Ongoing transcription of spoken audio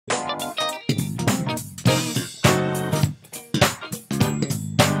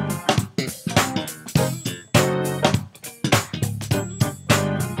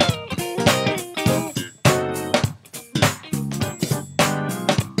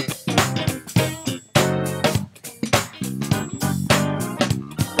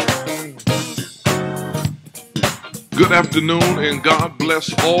Good afternoon, and God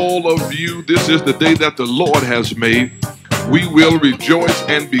bless all of you. This is the day that the Lord has made. We will rejoice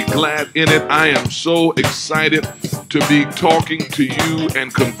and be glad in it. I am so excited to be talking to you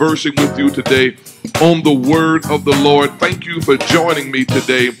and conversing with you today on the word of the Lord. Thank you for joining me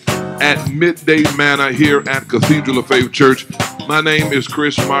today at Midday Manna here at Cathedral of Faith Church. My name is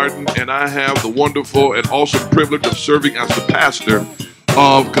Chris Martin, and I have the wonderful and awesome privilege of serving as the pastor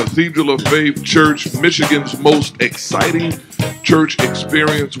of Cathedral of Faith Church, Michigan's most exciting church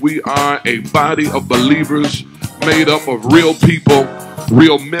experience. We are a body of believers made up of real people,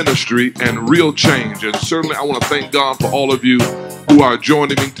 real ministry, and real change. And certainly I want to thank God for all of you who are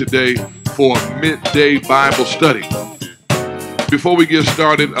joining me today for Midday Bible Study. Before we get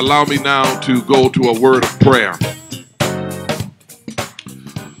started, allow me now to go to a word of prayer.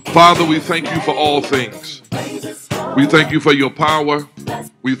 Father, we thank you for all things. We thank you for your power.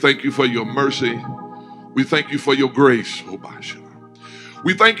 We thank you for your mercy. We thank you for your grace.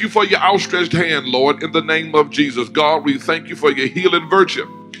 We thank you for your outstretched hand, Lord, in the name of Jesus. God, we thank you for your healing virtue.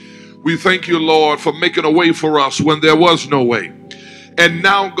 We thank you, Lord, for making a way for us when there was no way. And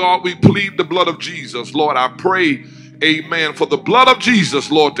now, God, we plead the blood of Jesus. Lord, I pray, amen, for the blood of Jesus,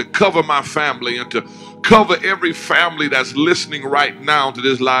 Lord, to cover my family and to cover every family that's listening right now to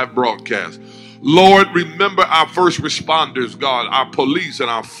this live broadcast. Lord, remember our first responders, God, our police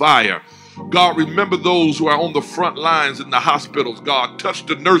and our fire. God, remember those who are on the front lines in the hospitals. God, touch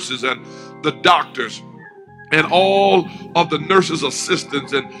the nurses and the doctors and all of the nurses'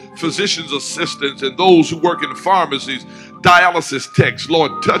 assistants and physicians' assistants and those who work in pharmacies, dialysis techs.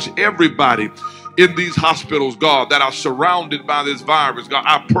 Lord, touch everybody in these hospitals, God, that are surrounded by this virus. God,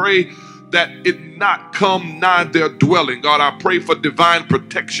 I pray that it not come nigh their dwelling. God, I pray for divine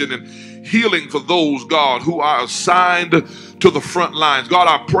protection and healing for those, God, who are assigned to the front lines. God,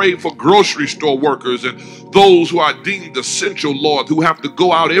 I pray for grocery store workers and those who are deemed essential, Lord, who have to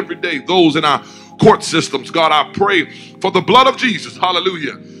go out every day, those in our court systems. God, I pray for the blood of Jesus,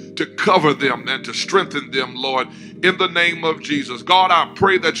 hallelujah, to cover them and to strengthen them, Lord, in the name of Jesus. God, I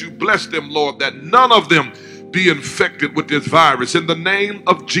pray that you bless them, Lord, that none of them be infected with this virus in the name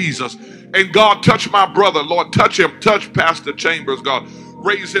of Jesus. And God, touch my brother, Lord, touch him, touch Pastor Chambers, God.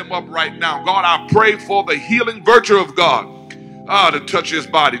 Raise him up right now. God, I pray for the healing virtue of God to touch his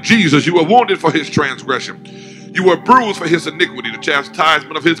body. Jesus, you were wounded for his transgression. You were bruised for his iniquity. The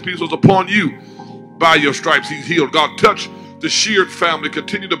chastisement of his peace was upon you. By your stripes he's healed. God, touch the Sheard family.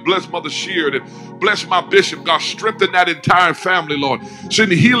 Continue to bless Mother Sheard and bless my bishop. God, strengthen that entire family, Lord.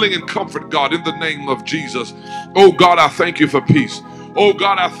 Send healing and comfort, God, in the name of Jesus. Oh, God, I thank you for peace. Oh,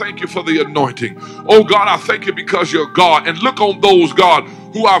 God, I thank you for the anointing. Oh, God, I thank you because you're God. And look on those, God,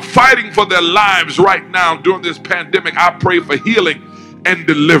 who are fighting for their lives right now during this pandemic. I pray for healing and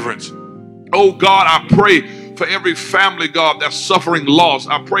deliverance. Oh, God, I pray for every family, God, that's suffering loss.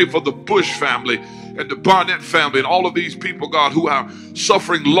 I pray for the Bush family and the Barnett family and all of these people, God, who are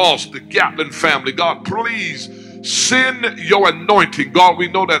suffering loss, the Gatlin family. God, please send your anointing. God, we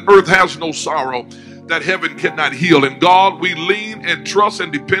know that earth has no sorrow that heaven cannot heal. And God, we lean and trust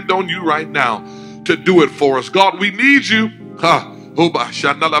and depend on you right now to do it for us. God, we need you. God,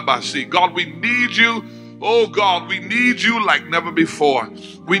 we need you. Oh, God, we need you like never before.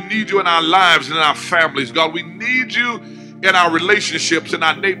 We need you in our lives and in our families. God, we need you in our relationships, in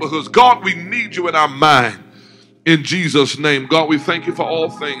our neighborhoods. God, we need you in our mind. In Jesus' name, God, we thank you for all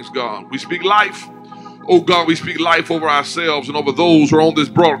things, God. We speak life. Oh, God, we speak life over ourselves and over those who are on this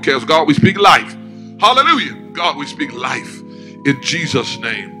broadcast. God, we speak life. Hallelujah. God, we speak life in Jesus'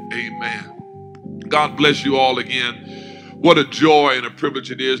 name. Amen. God bless you all again. What a joy and a privilege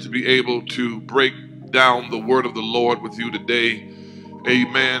it is to be able to break down the word of the Lord with you today.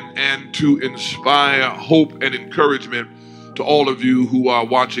 Amen. And to inspire hope and encouragement to all of you who are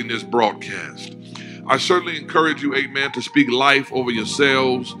watching this broadcast. I certainly encourage you, amen, to speak life over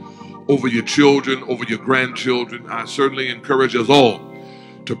yourselves, over your children, over your grandchildren. I certainly encourage us all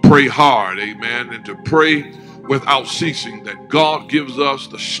to pray hard, amen, and to pray without ceasing, that God gives us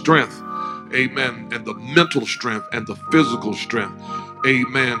the strength, amen, and the mental strength and the physical strength,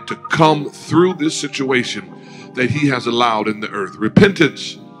 amen, to come through this situation that he has allowed in the earth.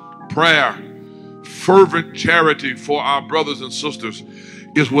 Repentance, prayer, fervent charity for our brothers and sisters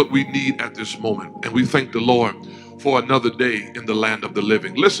is what we need at this moment. And we thank the Lord for another day in the land of the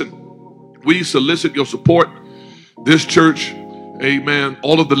living. Listen, we solicit your support. This church, amen,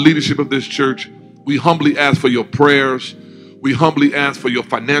 all of the leadership of this church, we humbly ask for your prayers. We humbly ask for your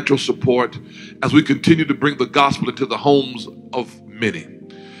financial support as we continue to bring the gospel into the homes of many.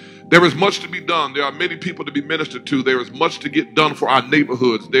 There is much to be done. There are many people to be ministered to. There is much to get done for our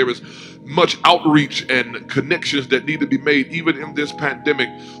neighborhoods. There is much outreach and connections that need to be made even in this pandemic.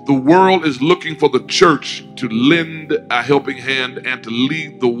 The world is looking for the church to lend a helping hand and to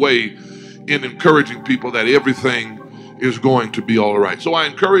lead the way in encouraging people that everything is going to be all right. So I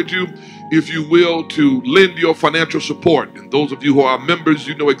encourage you, if you will, to lend your financial support. And those of you who are members,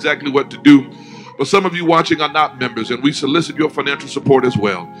 you know exactly what to do. But some of you watching are not members, and we solicit your financial support as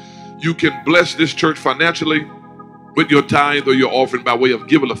well. You can bless this church financially with your tithe or your offering by way of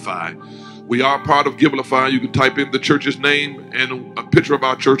Givelify. We are part of Givelify. You can type in the church's name and a picture of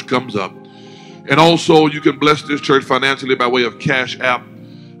our church comes up. And also you can bless this church financially by way of Cash App.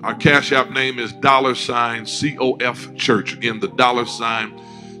 Our Cash App name is $COF Church. Again, the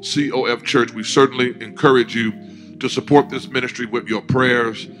 $COF Church. We certainly encourage you to support this ministry with your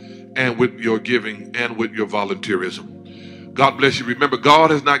prayers and with your giving and with your volunteerism. God bless you. Remember,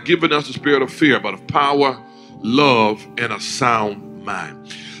 God has not given us a spirit of fear, but of power, love, and a sound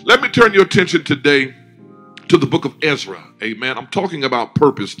mind. Let me turn your attention today to the book of Ezra. Amen. I'm talking about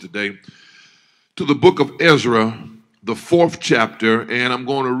purpose today. To the book of Ezra, the 4th chapter, and I'm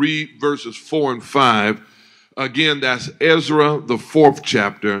going to read verses 4 and 5. Again, that's Ezra, the 4th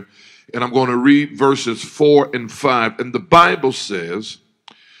chapter, and I'm going to read verses 4 and 5. And the Bible says,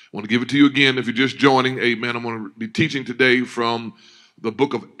 I want to give it to you again if you're just joining. Amen. I'm going to be teaching today from the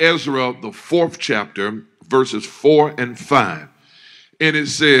book of Ezra, the 4th chapter, verses 4 and 5. And it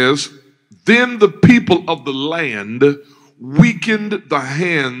says, then the people of the land weakened the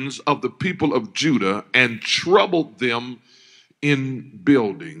hands of the people of Judah and troubled them in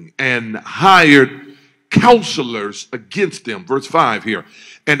building and hired counselors against them. Verse 5 here.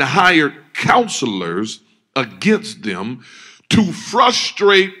 And hired counselors against them to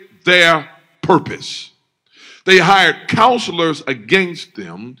frustrate their purpose. They hired counselors against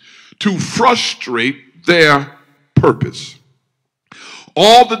them to frustrate their purpose.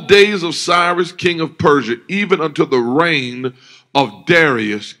 All the days of Cyrus, king of Persia, even until the reign of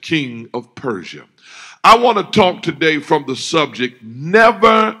Darius, king of Persia. I want to talk today from the subject,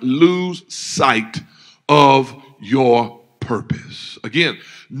 never lose sight of your purpose. Again,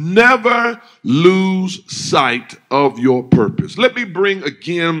 never lose sight of your purpose. Let me bring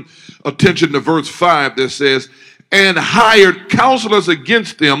again attention to verse 5 that says, and hired counselors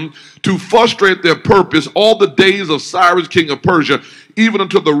against them to frustrate their purpose all the days of Cyrus, king of Persia, even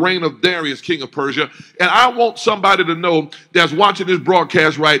until the reign of Darius, king of Persia. And I want somebody to know that's watching this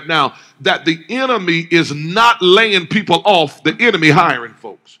broadcast right now that the enemy is not laying people off, the enemy hiring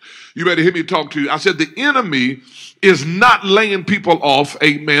folks. You better hear me talk to you. I said the enemy is not laying people off,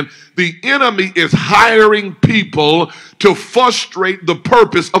 amen. The enemy is hiring people to frustrate the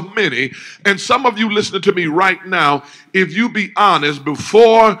purpose of many. And some of you listening to me right now, if you be honest,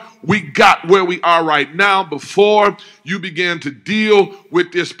 before we got where we are right now, before you began to deal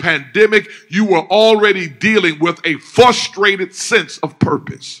with this pandemic, you were already dealing with a frustrated sense of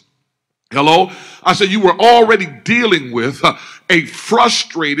purpose. Hello? I said you were already dealing with a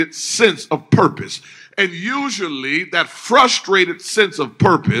frustrated sense of purpose. And usually that frustrated sense of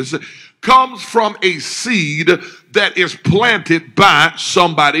purpose comes from a seed that is planted by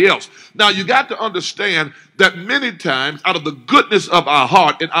somebody else. Now you got to understand that many times out of the goodness of our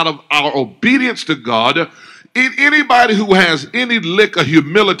heart and out of our obedience to God, anybody who has any lick of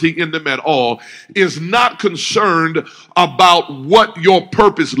humility in them at all is not concerned about what your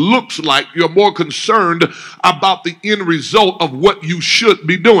purpose looks like. You're more concerned about the end result of what you should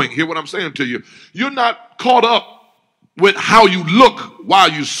be doing. Hear what I'm saying to you? You're not caught up with how you look while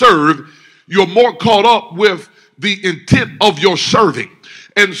you serve. You're more caught up with the intent of your serving.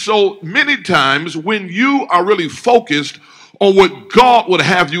 And so many times when you are really focused on what God would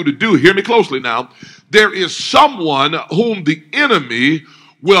have you to do, hear me closely now, there is someone whom the enemy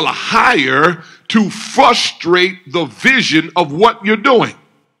will hire to frustrate the vision of what you're doing.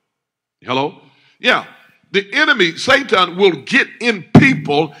 Hello? Yeah. The enemy, Satan, will get in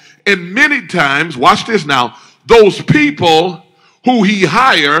people, and many times, watch this now, those people who he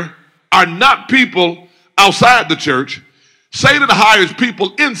hire are not people outside the church. Satan hires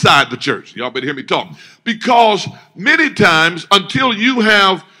people inside the church. Y'all better hear me talk. Because many times, until you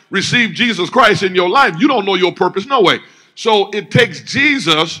have received Jesus Christ in your life, you don't know your purpose no way. So it takes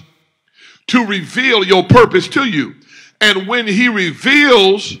Jesus to reveal your purpose to you. And when he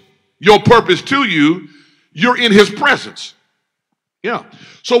reveals your purpose to you, you're in his presence. Yeah.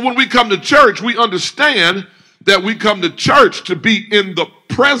 So when we come to church, we understand that we come to church to be in the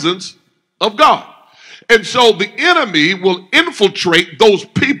presence of God. And so the enemy will infiltrate those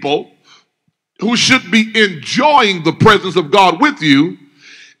people who should be enjoying the presence of God with you.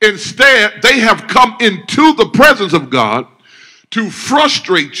 Instead, they have come into the presence of God to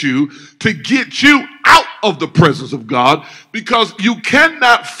frustrate you, to get you out of the presence of God, because you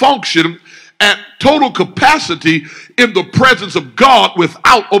cannot function at total capacity in the presence of God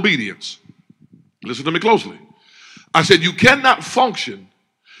without obedience. Listen to me closely. I said you cannot function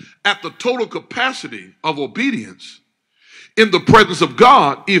at the total capacity of obedience in the presence of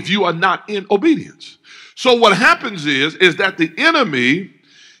God if you are not in obedience. So what happens is that the enemy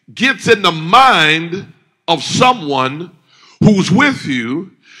gets in the mind of someone who's with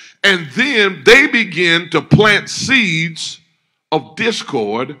you, and then they begin to plant seeds of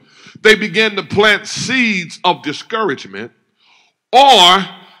discord. They begin to plant seeds of discouragement, or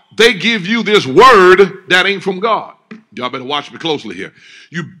they give you this word that ain't from God. Y'all better watch me closely here.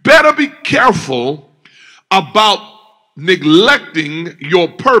 You better be careful about neglecting your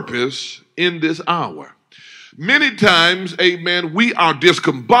purpose in this hour. Many times, amen, we are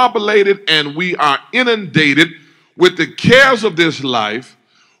discombobulated and we are inundated with the cares of this life.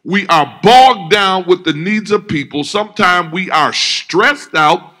 We are bogged down with the needs of people. Sometimes we are stressed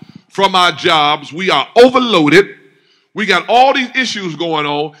out from our jobs. We are overloaded. We got all these issues going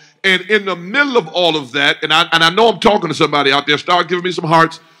on. And in the middle of all of that, and I know I'm talking to somebody out there, start giving me some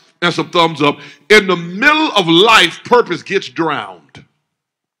hearts and some thumbs up. In the middle of life, purpose gets drowned.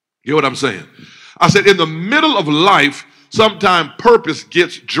 You know what I'm saying? I said in the middle of life, sometimes purpose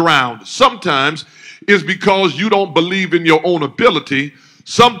gets drowned. Sometimes it's because you don't believe in your own ability.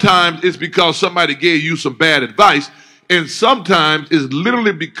 Sometimes it's because somebody gave you some bad advice. And sometimes it's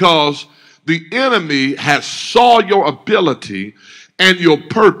literally because the enemy has saw your ability and your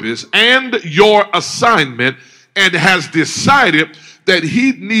purpose and your assignment and has decided that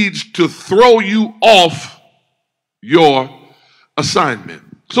he needs to throw you off your assignment.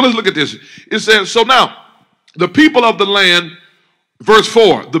 So let's look at this. It says, so now the people of the land, verse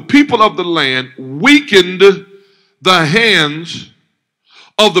 4, the people of the land weakened the hands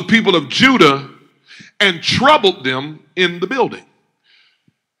of the people of Judah and troubled them in the building.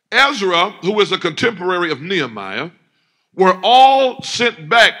 Ezra, who is a contemporary of Nehemiah, were all sent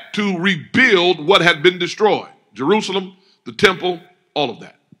back to rebuild what had been destroyed. Jerusalem, the temple, all of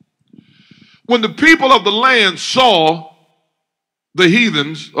that. When the people of the land saw the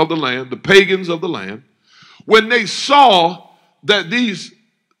heathens of the land, the pagans of the land, when they saw that these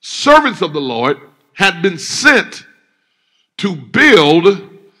servants of the Lord had been sent to build,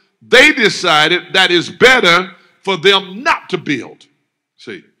 they decided that it's better for them not to build.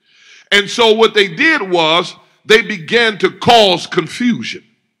 See? And so what they did was they began to cause confusion.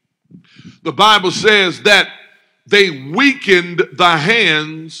 The Bible says that they weakened the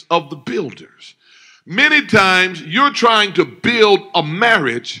hands of the builders. Many times you're trying to build a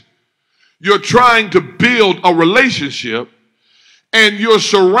marriage, you're trying to build a relationship, and you're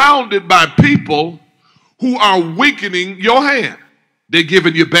surrounded by people who are weakening your hand. They're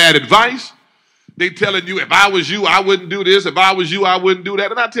giving you bad advice. They're telling you, if I was you, I wouldn't do this. If I was you, I wouldn't do that.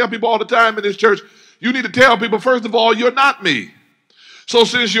 And I tell people all the time in this church, you need to tell people, first of all, you're not me. So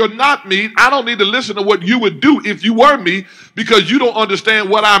since you're not me, I don't need to listen to what you would do if you were me, because you don't understand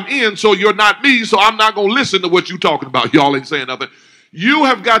what I'm in, so you're not me, so I'm not going to listen to what you're talking about. Y'all ain't saying nothing. You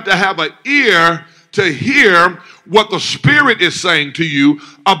have got to have an ear to hear what the Spirit is saying to you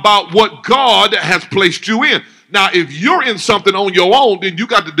about what God has placed you in. Now, if you're in something on your own, then you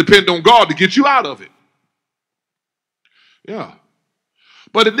got to depend on God to get you out of it. Yeah.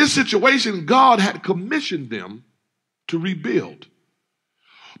 But in this situation, God had commissioned them to rebuild.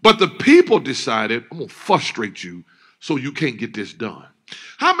 But the people decided, I'm going to frustrate you so you can't get this done.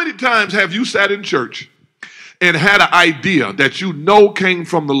 How many times have you sat in church and had an idea that you know came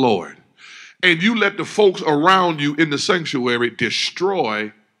from the Lord, and you let the folks around you in the sanctuary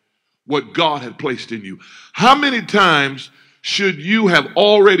destroy what God had placed in you? How many times should you have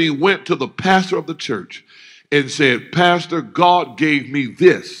already went to the pastor of the church and said, Pastor, God gave me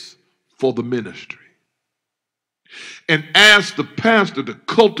this for the ministry, and asked the pastor to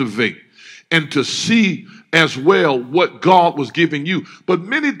cultivate and to see as well what God was giving you? But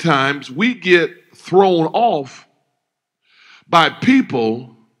many times we get thrown off by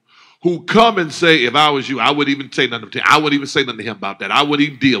people who come and say, if I was you, I wouldn't even say nothing to him. I wouldn't even say nothing to him about that. I wouldn't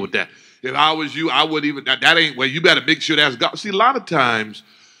even deal with that. If I was you, I wouldn't even, that ain't where, you better make sure that's God. See, a lot of times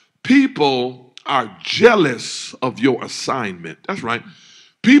people are jealous of your assignment. That's right.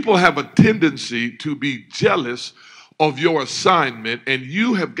 People have a tendency to be jealous of your assignment, and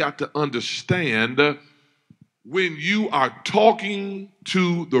you have got to understand when you are talking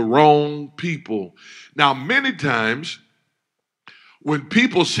to the wrong people. Now, many times when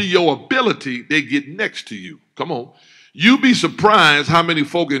people see your ability, they get next to you. Come on. You'd be surprised how many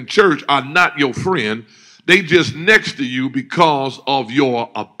folk in church are not your friend. They just next to you because of your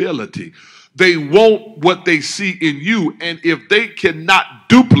ability. They want what they see in you, and if they cannot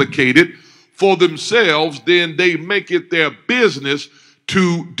duplicate it for themselves, then they make it their business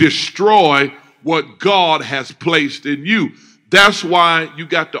to destroy what God has placed in you. That's why you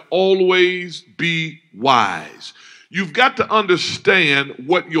got to always be wise. You've got to understand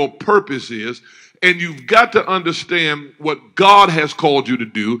what your purpose is, and you've got to understand what God has called you to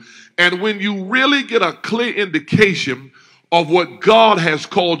do. And when you really get a clear indication of what God has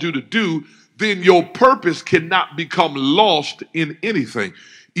called you to do, then your purpose cannot become lost in anything.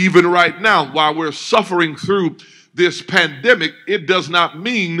 Even right now, while we're suffering through this pandemic, it does not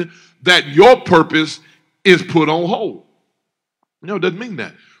mean that your purpose is put on hold. No, it doesn't mean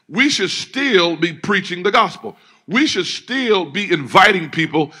that. We should still be preaching the gospel. We should still be inviting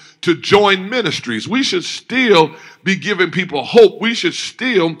people to join ministries. We should still be giving people hope. We should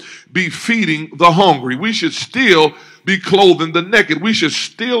still be feeding the hungry. We should still be clothing the naked. We should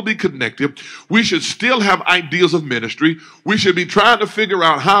still be connected. We should still have ideas of ministry. We should be trying to figure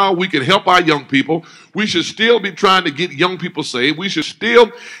out how we can help our young people. We should still be trying to get young people saved. We should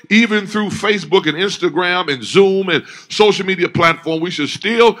still, even through Facebook and Instagram and Zoom and social media platform, we should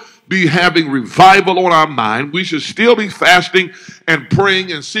still be having revival on our mind. We should still be fasting and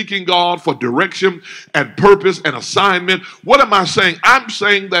praying and seeking God for direction and purpose and assignment. What am I saying? I'm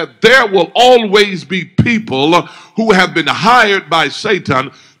saying that there will always be people who have been hired by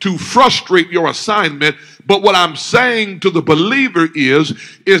Satan to frustrate your assignment. But what I'm saying to the believer is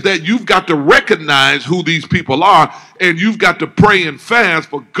that you've got to recognize who these people are, and you've got to pray and fast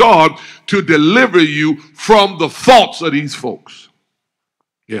for God to deliver you from the thoughts of these folks.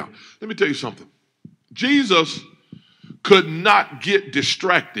 Yeah, let me tell you something. Jesus could not get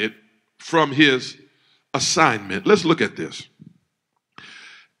distracted from his assignment. Let's look at this.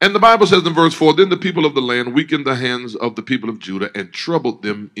 And the Bible says in verse 4, then the people of the land weakened the hands of the people of Judah and troubled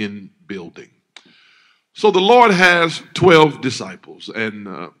them in building. So the Lord has 12 disciples.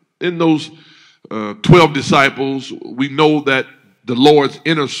 And in those 12 disciples, we know that the Lord's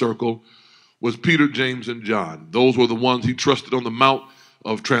inner circle was Peter, James, and John. Those were the ones he trusted on the Mount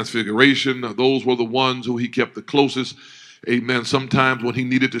of Transfiguration. Those were the ones who he kept the closest. Amen. Sometimes when he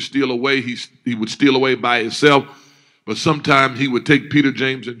needed to steal away, he would steal away by himself. But sometimes he would take Peter,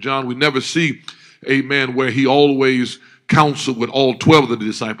 James, and John. We never see, amen, where he always counseled with all 12 of the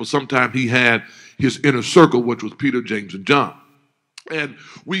disciples. Sometimes he had his inner circle, which was Peter, James, and John. And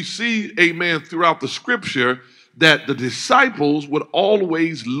we see, amen, throughout the scripture that the disciples would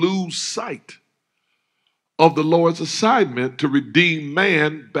always lose sight of the Lord's assignment to redeem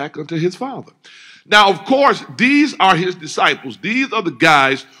man back unto his Father. Now, of course, these are his disciples. These are the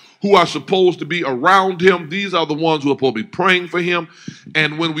guys who are supposed to be around him. These are the ones who are supposed to be praying for him.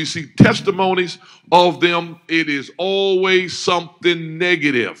 And when we see testimonies of them, it is always something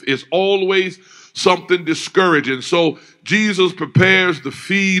negative. It's always something discouraging. So Jesus prepares to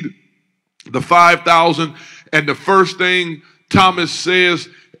feed the 5,000. And the first thing Thomas says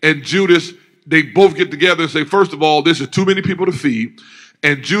and Judas, they both get together and say, first of all, this is too many people to feed.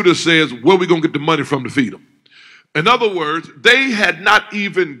 And Judas says, where are we going to get the money from to feed them? In other words, they had not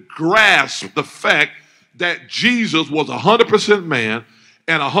even grasped the fact that Jesus was 100% man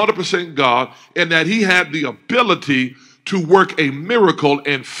and 100% God, and that he had the ability to work a miracle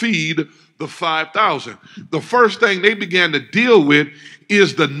and feed the 5,000. The first thing they began to deal with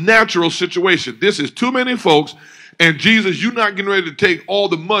is the natural situation. This is too many folks, and Jesus, you're not getting ready to take all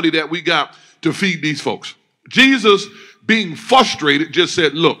the money that we got to feed these folks. Jesus, being frustrated, just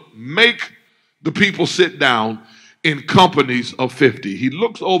said, look, make the people sit down in companies of 50. He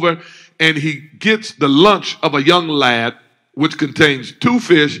looks over and he gets the lunch of a young lad, which contains 2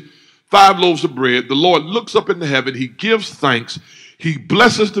 fish, 5 loaves of bread. The Lord looks up into heaven. He gives thanks. He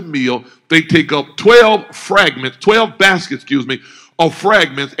blesses the meal. They take up 12 baskets, of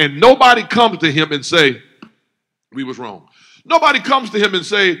fragments, and nobody comes to him and say, we was wrong. Nobody comes to him and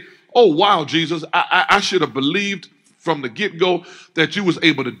say, oh, wow, Jesus, I should have believed from the get-go that you was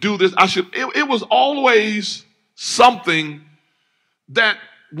able to do this. It was always something that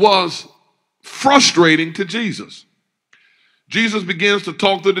was frustrating to Jesus. Jesus begins to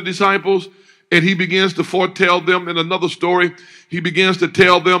talk to the disciples, and he begins to foretell them in another story. He begins to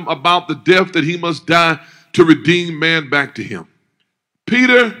tell them about the death that he must die to redeem man back to him.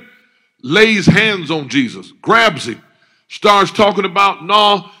 Peter lays hands on Jesus, grabs him, starts talking about,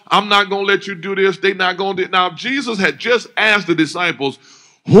 no, I'm not going to let you do this. They're not going to do it. Now, Jesus had just asked the disciples,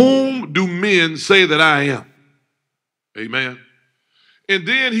 whom do men say that I am? Amen. And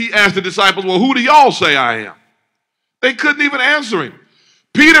then he asked the disciples, well, who do y'all say I am? They couldn't even answer him.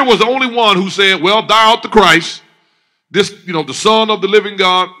 Peter was the only one who said, well, thou art the Christ, this, the Son of the living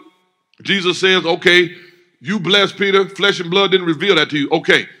God. Jesus says, okay, you blessed Peter, flesh and blood didn't reveal that to you.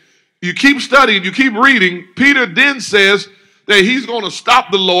 Okay, you keep studying, you keep reading. Peter then says that he's going to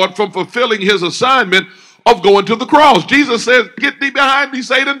stop the Lord from fulfilling his assignment of going to the cross. Jesus says, get thee behind me,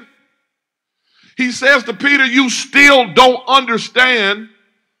 Satan. He says to Peter, you still don't understand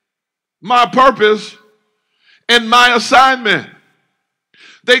my purpose and my assignment.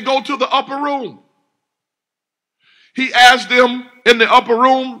 They go to the upper room. He asked them in the upper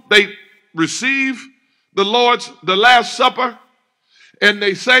room, they receive the Last Supper, and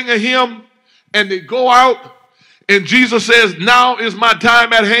they sang a hymn, and they go out, and Jesus says, now is my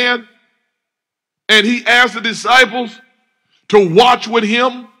time at hand. And he asked the disciples to watch with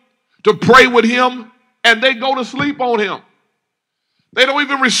him, to pray with him, and they go to sleep on him. They don't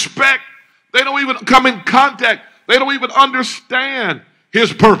even respect, they don't even come in contact, they don't even understand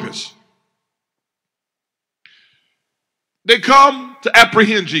his purpose. They come to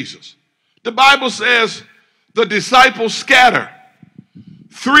apprehend Jesus. The Bible says the disciples scatter.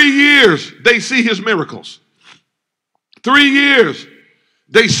 3 years they see his miracles. 3 years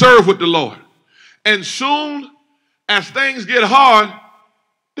they serve with the Lord. And soon as things get hard,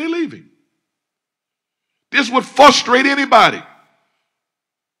 they leave him. This would frustrate anybody.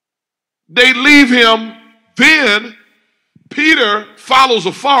 They leave him. Then Peter follows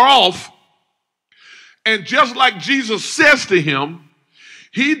afar off. And just like Jesus says to him,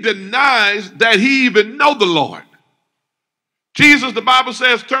 he denies that he even know the Lord. Jesus, the Bible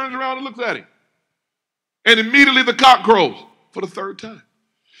says, turns around and looks at him. And immediately the cock crows for the third time.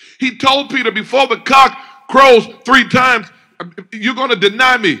 He told Peter, before the cock crows 3 times, you're going to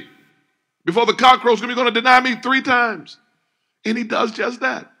deny me. Before the cock crows, you're going to deny me 3 times. And he does just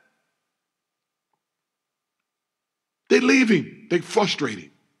that. They leave him. They frustrate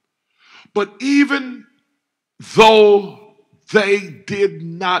him. But even though they did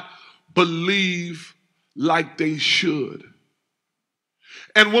not believe like they should.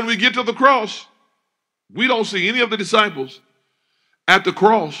 And when we get to the cross, we don't see any of the disciples at the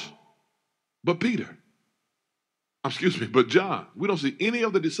cross but Peter. But John. We don't see any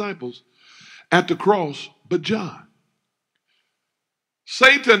of the disciples at the cross but John.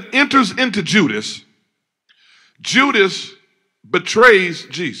 Satan enters into Judas. Judas betrays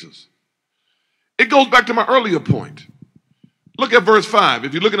Jesus. It goes back to my earlier point. Look at verse 5.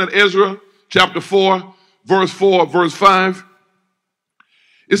 If you're looking at Ezra chapter 4, verse 4, verse 5,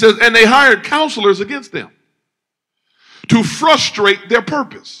 it says, and they hired counselors against them to frustrate their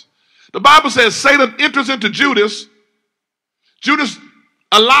purpose. The Bible says Satan enters into Judas. Judas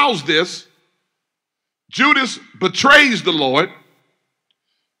allows this. Judas betrays the Lord,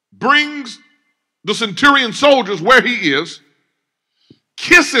 brings the centurion soldiers where he is,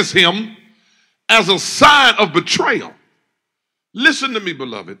 kisses him as a sign of betrayal. Listen to me,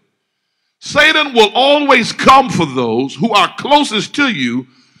 beloved. Satan will always come for those who are closest to you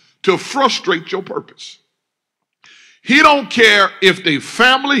to frustrate your purpose. He don't care if they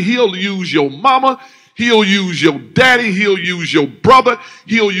family. He'll use your mama. He'll use your daddy. He'll use your brother.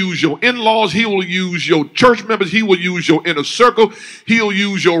 He'll use your in-laws. He will use your church members. He will use your inner circle. He'll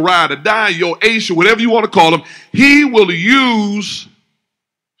use your ride or die, your ace, or whatever you want to call him. He will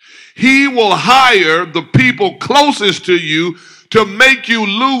hire the people closest to you to make you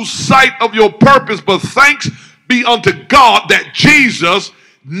lose sight of your purpose. But thanks be unto God that Jesus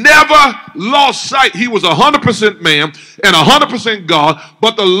never lost sight. He was 100% man and 100% God,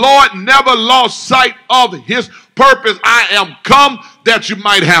 but the Lord never lost sight of his purpose. I am come that you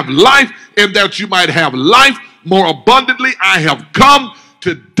might have life, and that you might have life more abundantly. I have come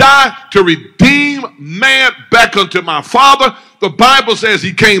to die, to redeem man back unto my Father. The Bible says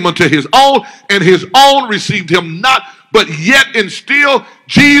he came unto his own, and his own received him not. But yet and still,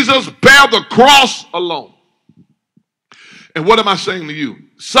 Jesus bare the cross alone. And what am I saying to you?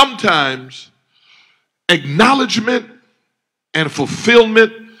 Sometimes acknowledgement and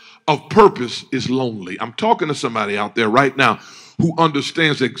fulfillment of purpose is lonely. I'm talking to somebody out there right now who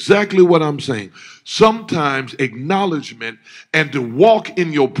understands exactly what I'm saying. Sometimes acknowledgement and to walk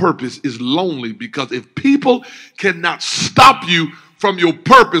in your purpose is lonely, because if people cannot stop you from your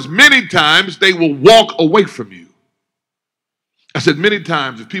purpose, many times they will walk away from you. I said many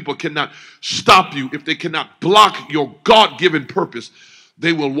times, if people cannot stop you, if they cannot block your God-given purpose,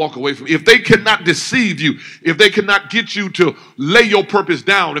 they will walk away from you. If they cannot deceive you, if they cannot get you to lay your purpose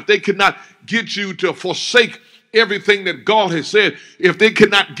down, if they cannot get you to forsake everything that God has said, if they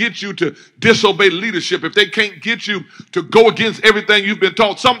cannot get you to disobey leadership, if they can't get you to go against everything you've been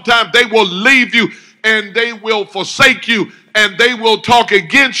taught, sometimes they will leave you and they will forsake you and they will talk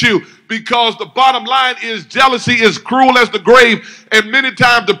against you, because the bottom line is jealousy is cruel as the grave, and many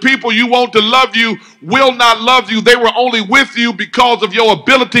times the people you want to love you will not love you. They were only with you because of your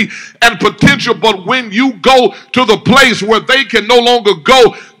ability and potential, but when you go to the place where they can no longer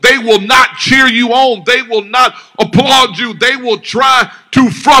go, they will not cheer you on. They will not applaud you. They will try to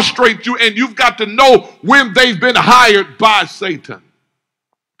frustrate you, and you've got to know when they've been hired by Satan.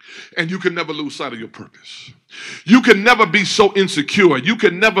 And you can never lose sight of your purpose. You can never be so insecure. You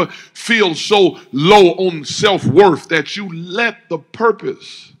can never feel so low on self-worth that you let the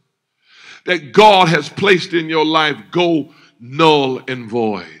purpose that God has placed in your life go null and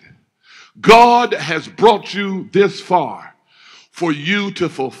void. God has brought you this far for you to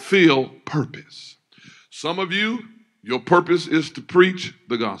fulfill purpose. Some of you, your purpose is to preach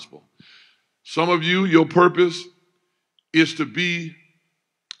the gospel. Some of you, your purpose is to be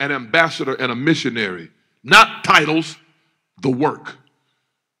an ambassador and a missionary. Not titles, the work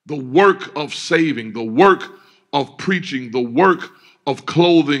of saving, the work of preaching, the work of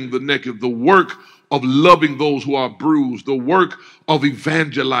clothing the naked, the work of loving those who are bruised, the work of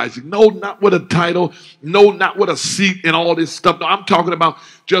evangelizing. No, not with a title. No, not with a seat and all this stuff. No, I'm talking about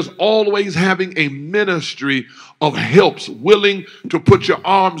just always having a ministry of helps, willing to put your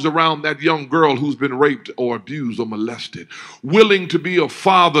arms around that young girl who's been raped or abused or molested, willing to be a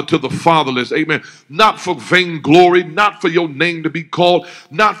father to the fatherless. Amen. Not for vainglory, not for your name to be called,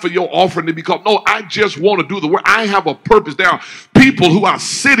 not for your offering to be called. No, I just want to do the work. I have a purpose. There are people who are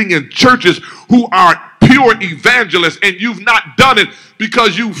sitting in churches who are pure evangelists, and you've not done it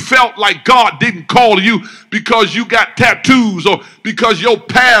because you felt like God didn't call you, because you got tattoos, or because your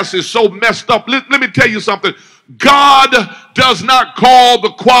past is so messed up. Let me tell you something. God does not call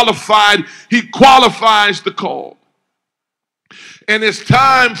the qualified. He qualifies the called. And it's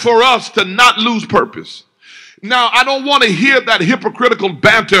time for us to not lose purpose. Now, I don't want to hear that hypocritical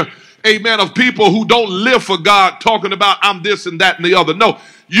banter, amen, of people who don't live for God talking about I'm this and that and the other. No,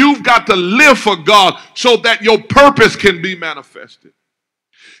 you've got to live for God so that your purpose can be manifested.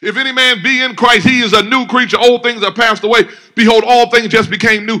 If any man be in Christ, he is a new creature. Old things are passed away. Behold, all things just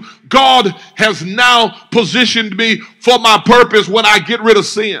became new. God has now positioned me for my purpose when I get rid of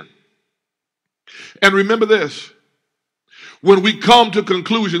sin. And remember this, when we come to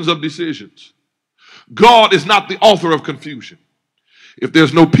conclusions of decisions, God is not the author of confusion. If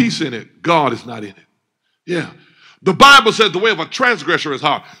there's no peace in it, God is not in it. Yeah. The Bible says the way of a transgressor is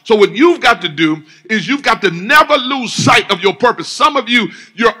hard. So what you've got to do is you've got to never lose sight of your purpose. Some of you,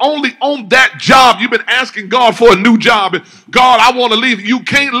 you're only on that job. You've been asking God for a new job. And God, I want to leave. You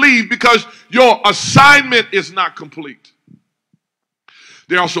can't leave because your assignment is not complete.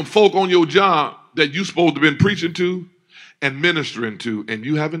 There are some folk on your job that you're supposed to have been preaching to and ministering to, and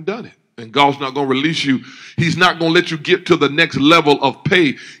you haven't done it. And God's not going to release you. He's not going to let you get to the next level of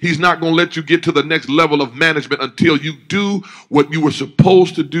pay. He's not going to let you get to the next level of management until you do what you were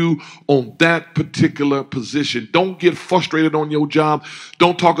supposed to do on that particular position. Don't get frustrated on your job.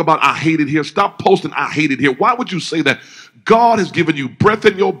 Don't talk about I hate it here. Stop posting I hate it here. Why would you say that? God has given you breath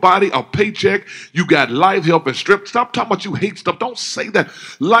in your body, a paycheck. You got life, health, and strength. Stop talking about you hate stuff. Don't say that.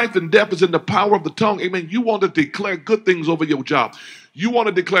 Life and death is in the power of the tongue. Amen. You want to declare good things over your job. You want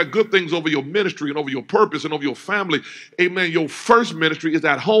to declare good things over your ministry and over your purpose and over your family. Amen. Your first ministry is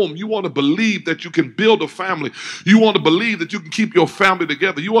at home. You want to believe that you can build a family. You want to believe that you can keep your family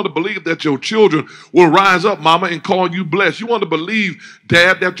together. You want to believe that your children will rise up, mama, and call you blessed. You want to believe,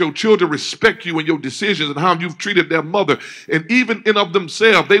 dad, that your children respect you and your decisions and how you've treated their mother. And even in of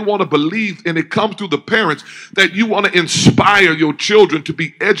themselves, they want to believe, and it comes through the parents, that you want to inspire your children to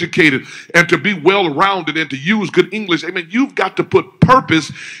be educated and to be well-rounded and to use good English. Amen. You've got to put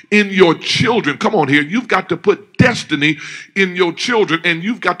purpose in your children. Come on here. You've got to put destiny in your children, and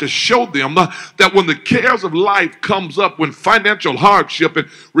you've got to show them that when the cares of life comes up, when financial hardship and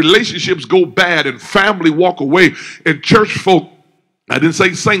relationships go bad and family walk away and church folk, I didn't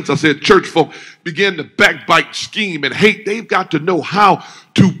say saints, I said church folk, begin to backbite, scheme, and hate, they've got to know how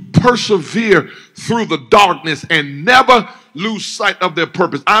to persevere through the darkness and never lose sight of their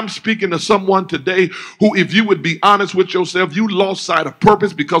purpose. I'm speaking to someone today who, if you would be honest with yourself, you lost sight of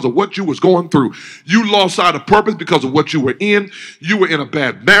purpose because of what you was going through. You lost sight of purpose because of what you were in. You were in a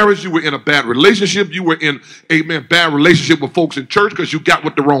bad marriage. You were in a bad relationship. You were in, amen, bad relationship with folks in church because you got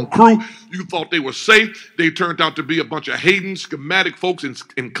with the wrong crew. You thought they were safe. They turned out to be a bunch of hating, schematic folks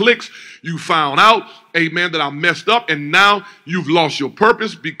in cliques. You found found out, amen, that I messed up, and now you've lost your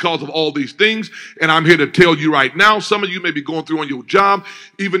purpose because of all these things. And I'm here to tell you right now, some of you may be going through on your job.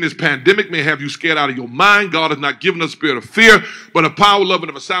 Even this pandemic may have you scared out of your mind. God has not given us a spirit of fear, but a power, love, and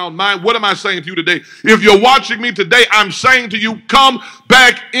of a sound mind. What am I saying to you today? If you're watching me today, I'm saying to you, come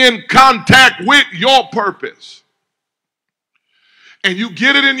back in contact with your purpose. And you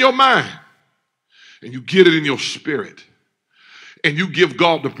get it in your mind, and you get it in your spirit, and you give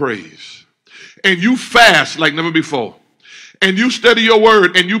God the praise, and you fast like never before, and you study your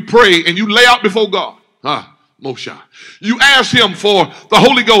word, and you pray, and you lay out before God. Moshe. You ask him for the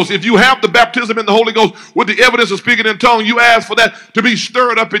Holy Ghost. If you have the baptism in the Holy Ghost with the evidence of speaking in tongues, you ask for that to be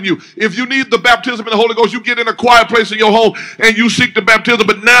stirred up in you. If you need the baptism in the Holy Ghost, you get in a quiet place in your home and you seek the baptism.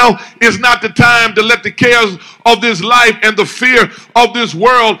 But now is not the time to let the cares of this life and the fear of this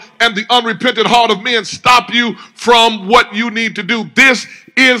world and the unrepentant heart of men stop you from what you need to do. This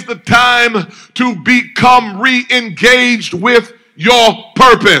is the time to become re-engaged with your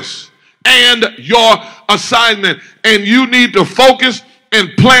purpose and your assignment. And you need to focus and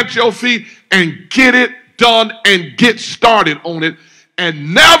plant your feet and get it done and get started on it,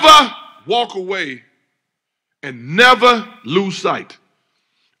 and never walk away and never lose sight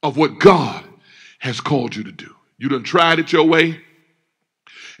of what God has called you to do. You done tried it your way,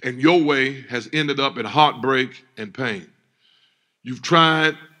 and your way has ended up in heartbreak and pain. You've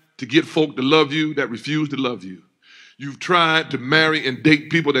tried to get folk to love you that refuse to love you. You've tried to marry and date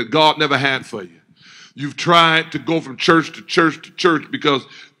people that God never had for you. You've tried to go from church to church to church because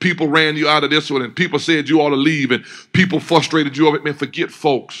people ran you out of this one and people said you ought to leave and people frustrated you over it. Man, forget,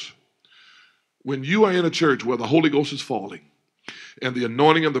 folks. When you are in a church where the Holy Ghost is falling and the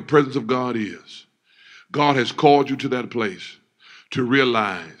anointing and the presence of God is, God has called you to that place to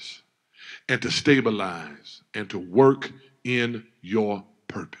realize and to stabilize and to work in your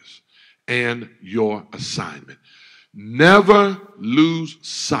purpose and your assignment. Never lose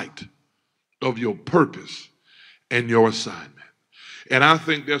sight of your purpose and your assignment. And I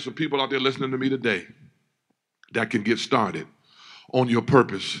think there's some people out there listening to me today that can get started on your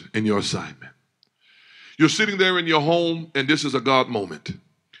purpose and your assignment. You're sitting there in your home, and this is a God moment.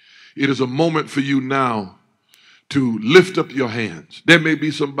 It is a moment for you now to lift up your hands. There may be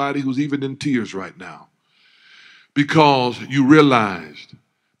somebody who's even in tears right now because you realized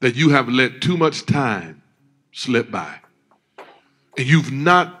that you have let too much time slip by, and you've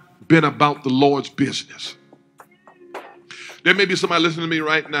not been about the Lord's business. There may be somebody listening to me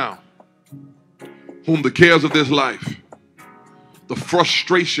right now whom the cares of this life, the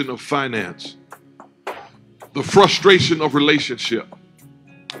frustration of finance, the frustration of relationship,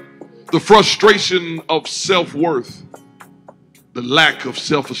 the frustration of self-worth, the lack of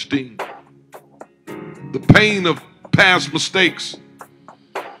self-esteem, the pain of past mistakes,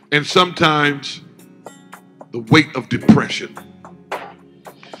 and sometimes the weight of depression.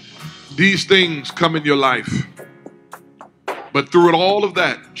 These things come in your life. But through it all of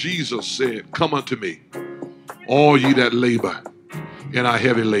that, Jesus said, come unto me, all ye that labor and are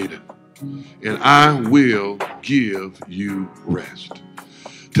heavy laden, and I will give you rest.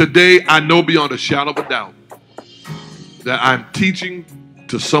 Today, I know beyond a shadow of a doubt that I'm teaching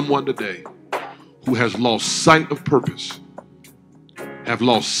to someone today who has lost sight of purpose, have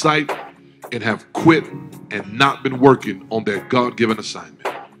lost sight and have quit and not been working on their God-given assignment.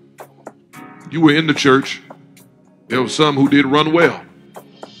 You were in the church. There were some who did run well,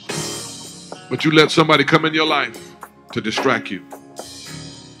 but you let somebody come in your life to distract you.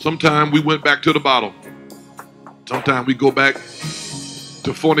 Sometimes we went back to the bottle. Sometimes we go back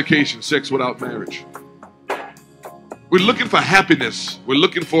to fornication, sex without marriage. We're looking for happiness. We're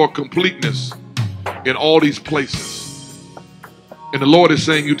looking for completeness in all these places. And the Lord is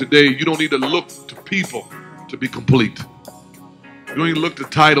saying to you today, you don't need to look to people to be complete. You don't need to look to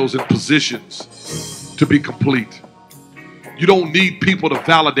titles and positions to be complete. You don't need people to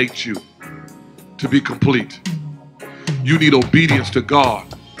validate you to be complete. You need obedience to God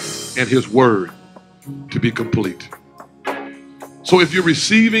and His Word to be complete. So if you're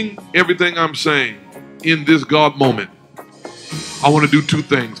receiving everything I'm saying in this God moment, I want to do two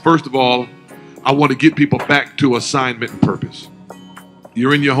things. First of all, I want to get people back to assignment and purpose.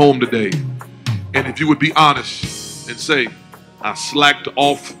 You're in your home today, and if you would be honest and say, I slacked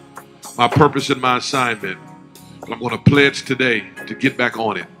off my purpose and my assignment, but I'm going to pledge today to get back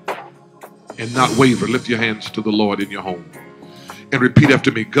on it and not waver. Lift your hands to the Lord in your home and repeat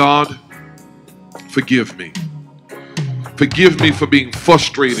after me. God, forgive me. Forgive me for being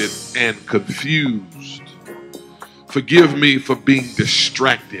frustrated and confused. Forgive me for being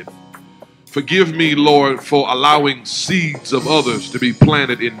distracted. Forgive me, Lord, for allowing seeds of others to be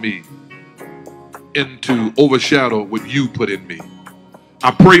planted in me. into overshadow what you put in me.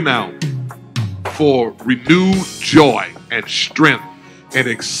 I pray now for renewed joy and strength and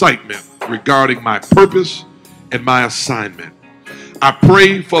excitement regarding my purpose and my assignment. I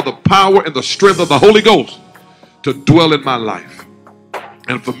pray for the power and the strength of the Holy Ghost to dwell in my life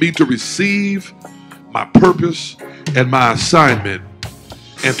and for me to receive my purpose and my assignment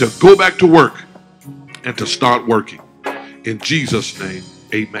and to go back to work and to start working. In Jesus' name,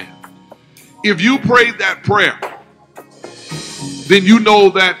 amen. If you prayed that prayer, then you know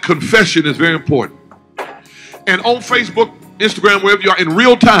that confession is very important. And on Facebook, Instagram, wherever you are, in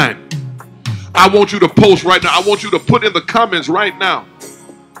real time, I want you to post right now. I want you to put in the comments right now,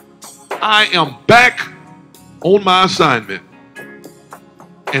 I am back on my assignment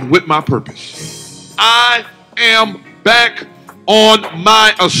and with my purpose. I am back on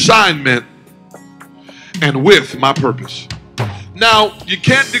my assignment and with my purpose. Now, you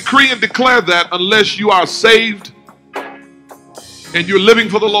can't decree and declare that unless you are saved and you're living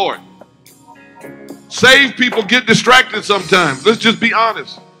for the Lord. Saved people get distracted sometimes. Let's just be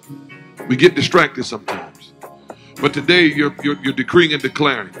honest. We get distracted sometimes. But today you're decreeing and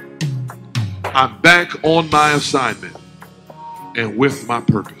declaring, I'm back on my assignment and with my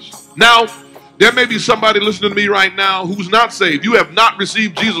purpose. Now, there may be somebody listening to me right now who's not saved. You have not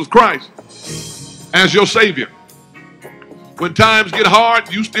received Jesus Christ as your Savior. When times get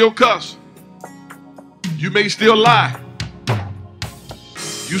hard, you still cuss. You may still lie.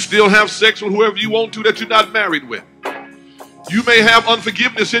 You still have sex with whoever you want to that you're not married with. You may have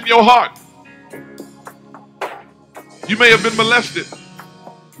unforgiveness in your heart. You may have been molested.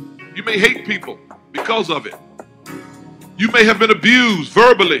 You may hate people because of it. You may have been abused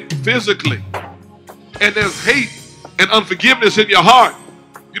verbally, physically. And there's hate and unforgiveness in your heart.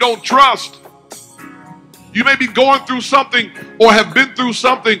 You don't trust. You may be going through something or have been through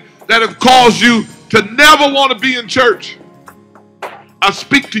something that have caused you to never want to be in church. I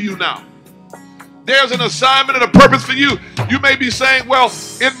speak to you now. There's an assignment and a purpose for you. You may be saying, well,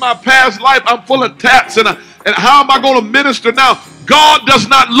 in my past life, I'm full of tats, and how am I going to minister now? God does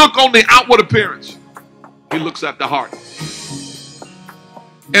not look on the outward appearance. He looks at the heart.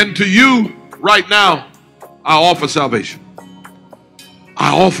 And to you right now, I offer salvation.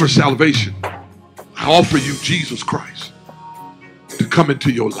 I offer salvation. I offer you Jesus Christ to come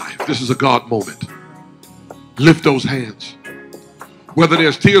into your life. This is a God moment. Lift those hands. Whether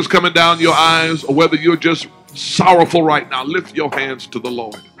there's tears coming down your eyes or whether you're just sorrowful right now, lift your hands to the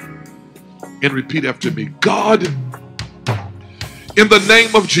Lord and repeat after me. God, in the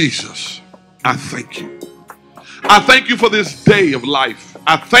name of Jesus, I thank you. I thank you for this day of life.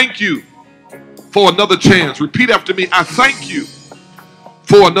 I thank you for another chance. Repeat after me. I thank you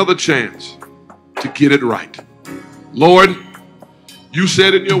for another chance to get it right. Lord, you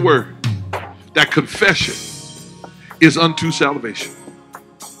said in your word that confession is unto salvation.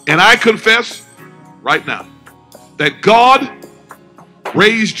 And I confess right now that God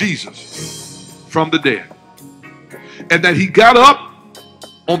raised Jesus from the dead and that he got up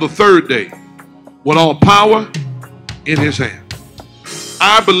on the third day with all power in his hand.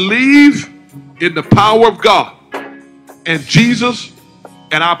 I believe in the power of God and Jesus,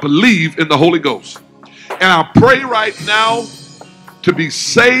 and I believe in the Holy Ghost. And I pray right now to be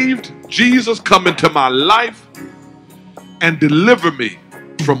saved. Jesus, come into my life and deliver me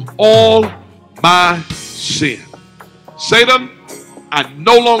from all my sin. Satan, I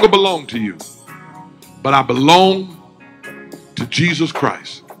no longer belong to you, but I belong to Jesus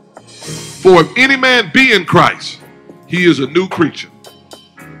Christ. For if any man be in Christ, he is a new creature.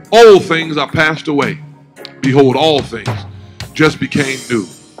 Old things are passed away. Behold, all things just became new.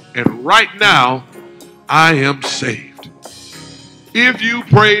 And right now, I am saved. If you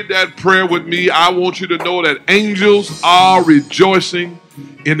prayed that prayer with me, I want you to know that angels are rejoicing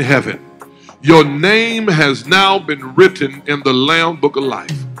in heaven. Your name has now been written in the Lamb Book of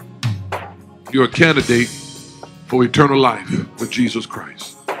Life. You're a candidate for eternal life with Jesus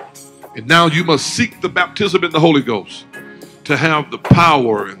Christ. And now you must seek the baptism in the Holy Ghost to have the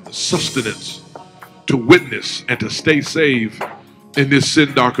power and the sustenance to witness and to stay saved in this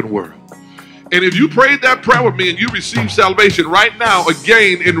sin-darkened world. And if you prayed that prayer with me and you received salvation right now,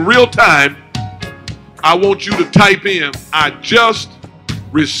 again, in real time, I want you to type in, I just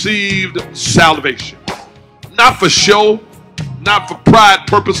received salvation. Not for show, not for pride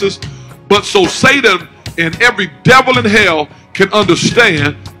purposes, but so Satan and every devil in hell can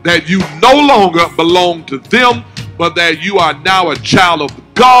understand that you no longer belong to them, but that you are now a child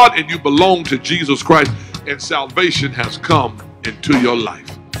of God and you belong to Jesus Christ, and salvation has come into your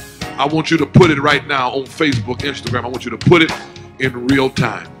life. I want you to put it right now on Facebook, Instagram. I want you to put it in real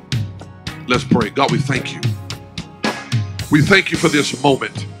time. Let's pray. God, we thank you. We thank you for this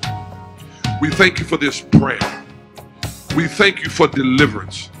moment. We thank you for this prayer. We thank you for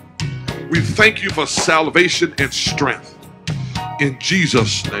deliverance. We thank you for salvation and strength. In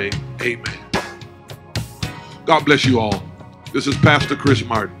Jesus' name, amen. God bless you all. This is Pastor Chris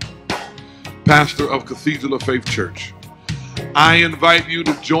Martin, pastor of Cathedral of Faith Church. I invite you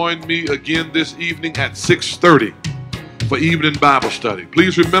to join me again this evening at 6:30 for evening Bible study.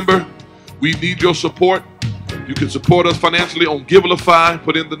 Please remember, we need your support. You can support us financially on Givelify.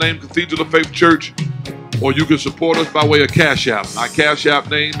 Put in the name Cathedral of Faith Church, or you can support us by way of Cash App. My Cash App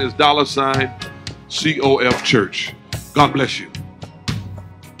name is $COF Church. God bless you.